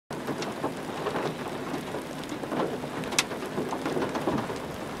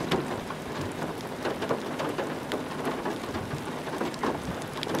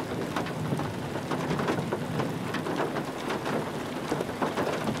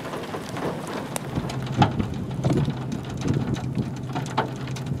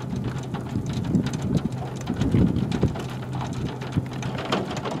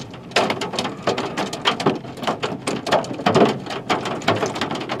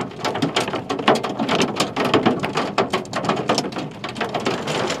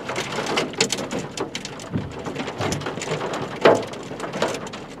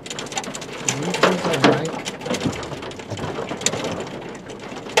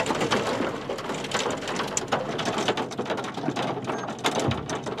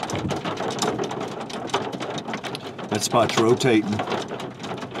that spot's rotating.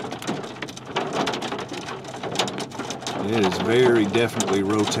 It is very definitely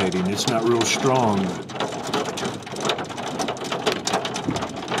rotating. It's not real strong.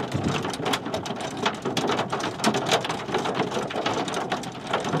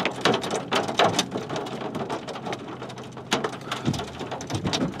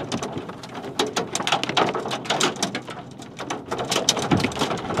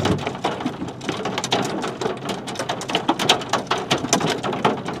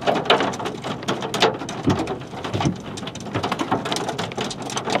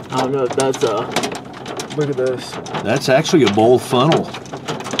 I don't know if that's look at this. That's actually a bowl funnel.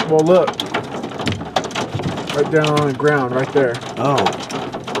 Well, look. Right down on the ground, right there. Oh.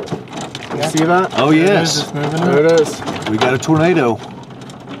 You see that? Oh, yes. There it is. We got a tornado.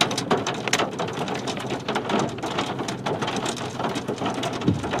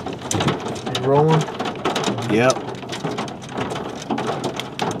 You rolling? Yep.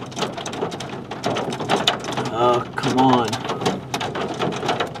 Oh, come on.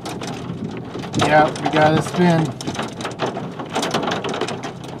 Yeah, we got a spin.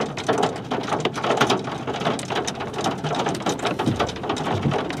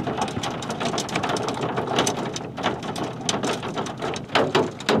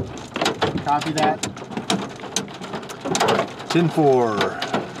 Copy that. 10-4.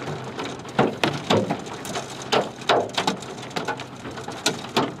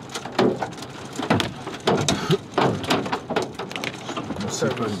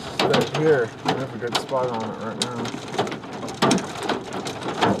 That here. I have a good spot on it right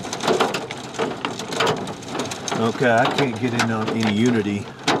now. Okay, I can't get in on any unity.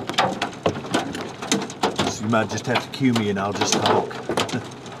 So you might just have to cue me and I'll just talk.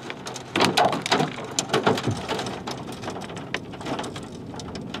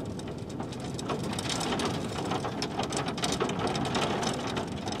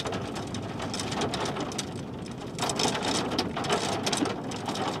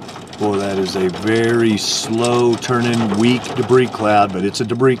 Boy, that is a very slow turning, weak debris cloud, but it's a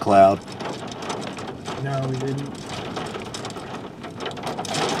debris cloud. No, we didn't.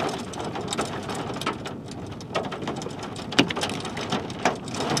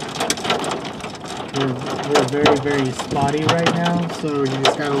 We're very, very spotty right now, so you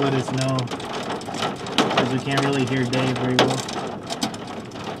just gotta let us know. Because we can't really hear Dave very well.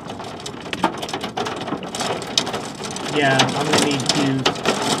 Yeah, I'm gonna need to.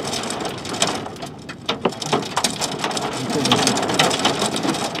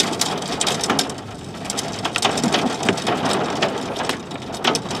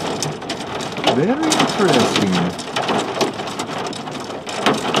 Very interesting.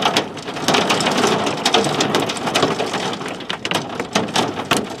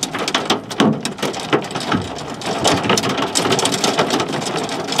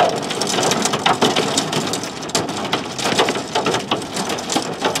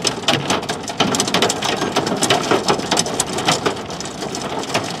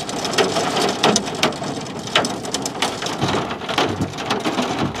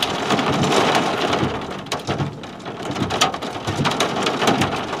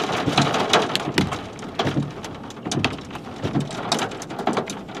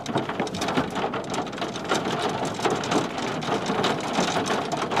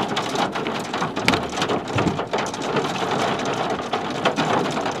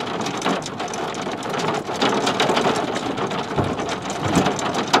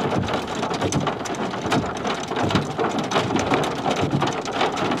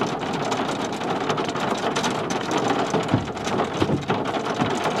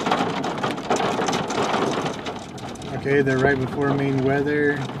 Okay, they're right before main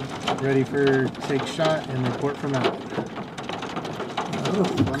weather, ready for take shot and report from out. Oh,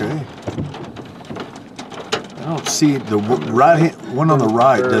 okay. I don't see the right one on the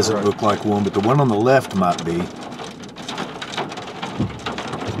right doesn't look like one, but the one on the left might be.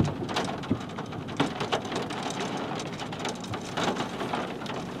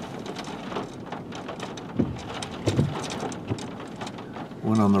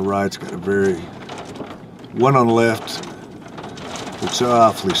 One on the right's got a very... One on the left looks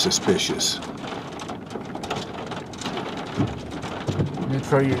awfully suspicious. I'm gonna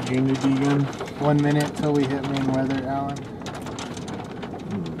try your unity again. 1 minute till we hit main weather, Alan.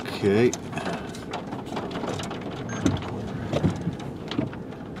 Okay.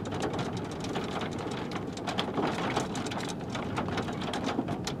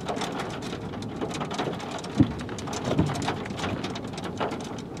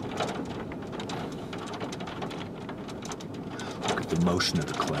 Look at the motion of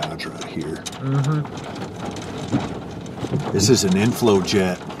the clouds right here. Mm-hmm. This is an inflow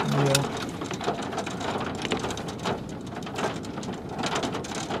jet. Yeah.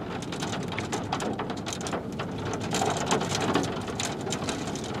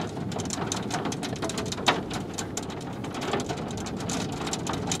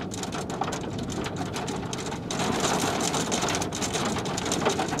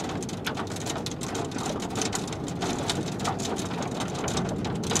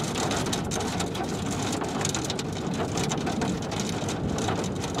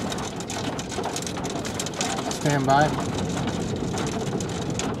 Stand by.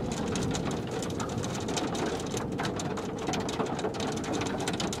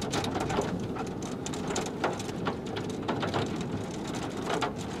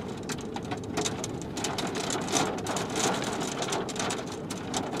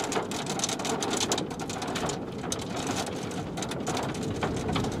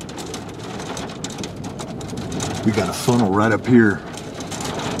 We got a funnel right up here.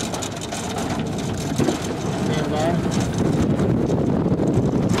 Stand by.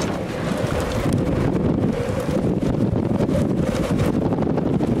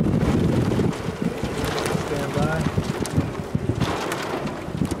 Stand by.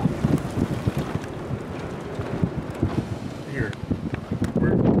 Here.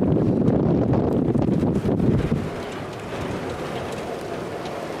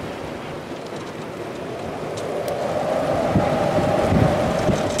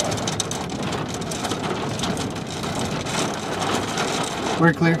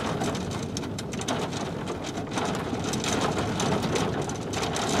 We're clear.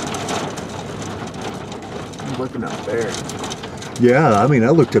 I'm looking up there. Yeah, I mean, I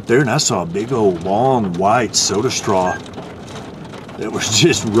looked up there and I saw a big old long white soda straw that was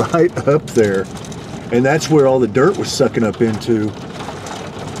just right up there. And that's where all the dirt was sucking up into.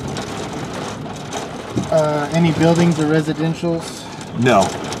 Any buildings or residentials? No,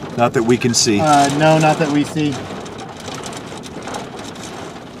 not that we can see. No, not that we see.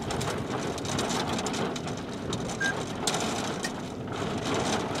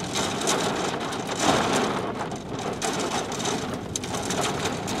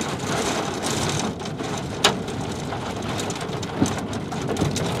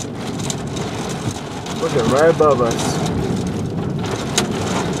 Looking right above us.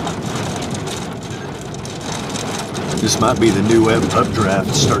 This might be the new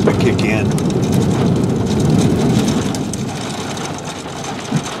updraft starting to kick in.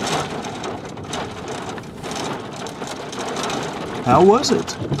 How was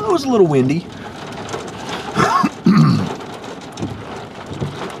it? Oh, it was a little windy.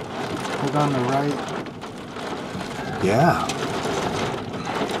 Hold on the right. Yeah.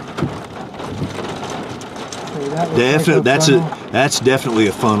 Okay, that looks Definitely, like a funnel. that's definitely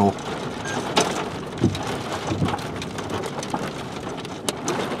a funnel.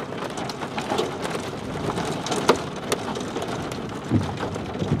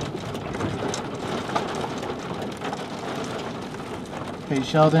 Okay,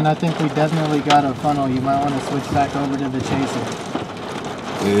 Sheldon, I think we definitely got a funnel. You might want to switch back over to the chaser.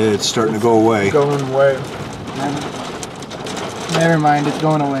 It's starting to go away. Going away. Never mind, it's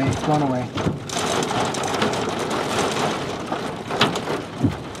going away. It's going away.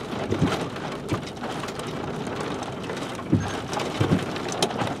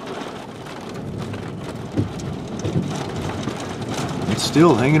 It's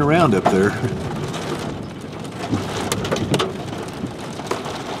still hanging around up there.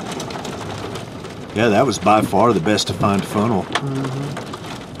 Yeah, that was by far the best to find funnel.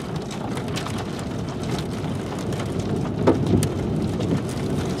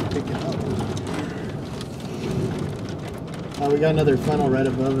 Pick it up. Oh, we got another funnel right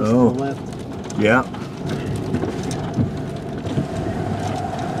above us Oh. to the left. Yeah.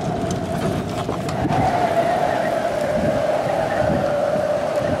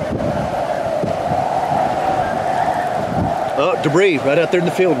 Oh, debris right out there in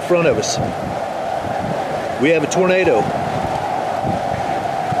the field in front of us. We have a tornado.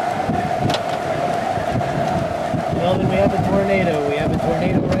 Sheldon, we have a tornado. We have a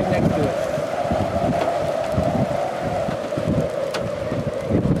tornado right next to us.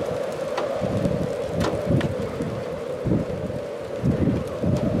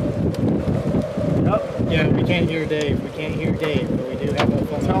 Yep. Yeah, we can't hear Dave. We can't hear Dave, but we do have a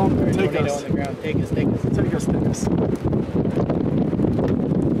funnel. Tell him, or a take tornado us. on the ground. Take us, take us. Take us, take us.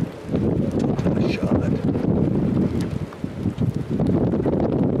 Shot.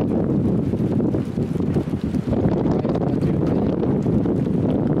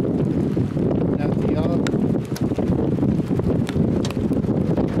 Now to y'all.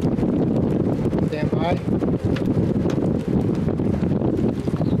 Stand by.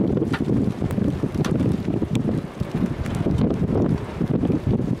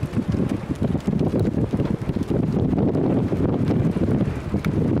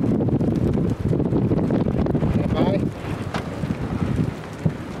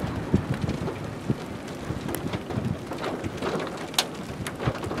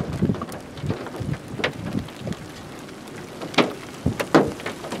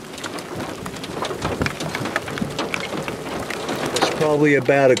 probably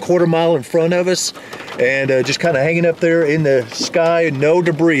about a quarter mile in front of us, and just kind of hanging up there in the sky, no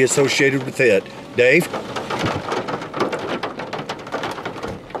debris associated with it. Dave? Go ahead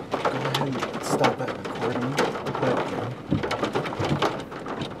and stop that recording.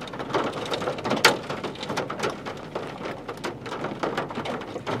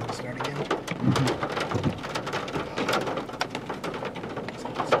 Start again.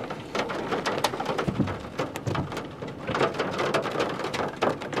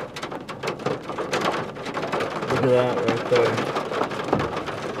 Look at that right there.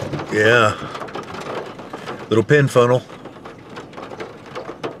 Yeah. Little pin funnel.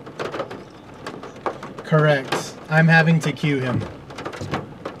 Correct. I'm having to cue him.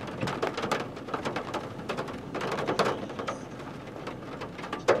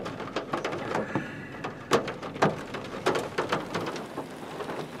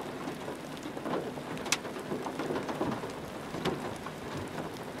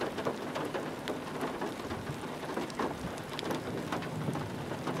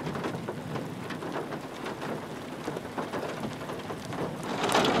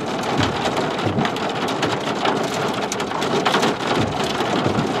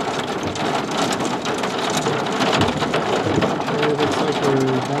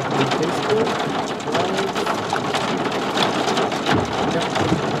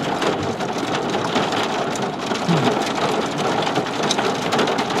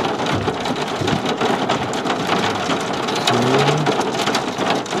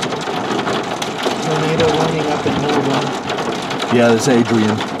 Yeah, that's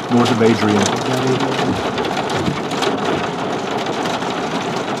Adrian, north of Adrian.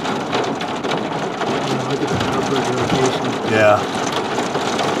 Yeah.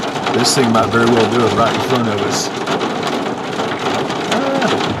 This thing might very well do it right in front of us.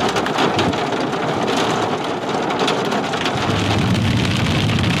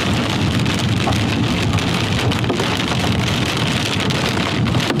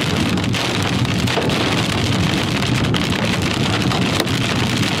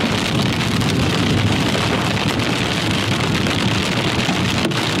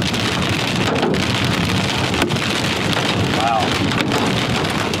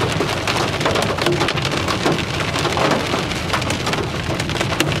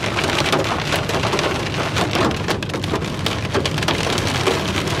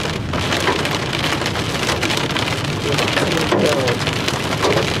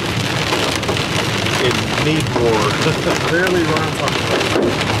 Barely runs on.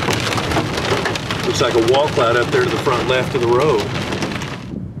 Looks like a wall cloud up there to the front left of the road.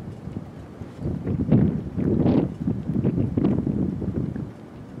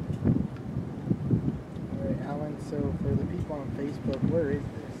 Alright, Alan, so for the people on Facebook, where is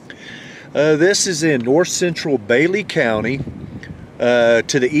this? This is in north central Bailey County, to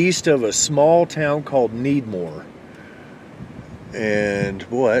the east of a small town called Needmore. And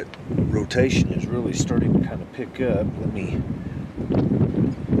boy, that rotation is really starting to kind of pick up. Let me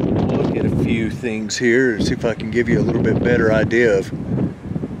look at a few things here and see if I can give you a little bit better idea of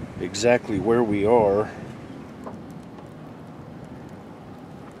exactly where we are.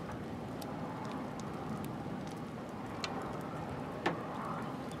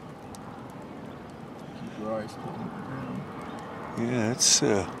 Yeah, it's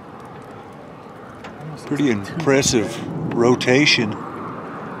pretty impressive rotation.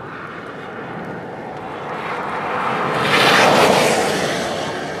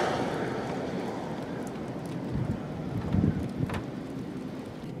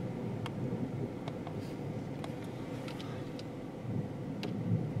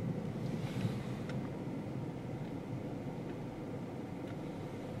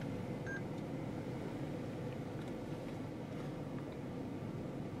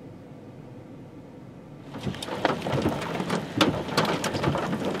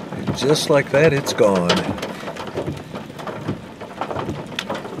 Just like that, it's gone.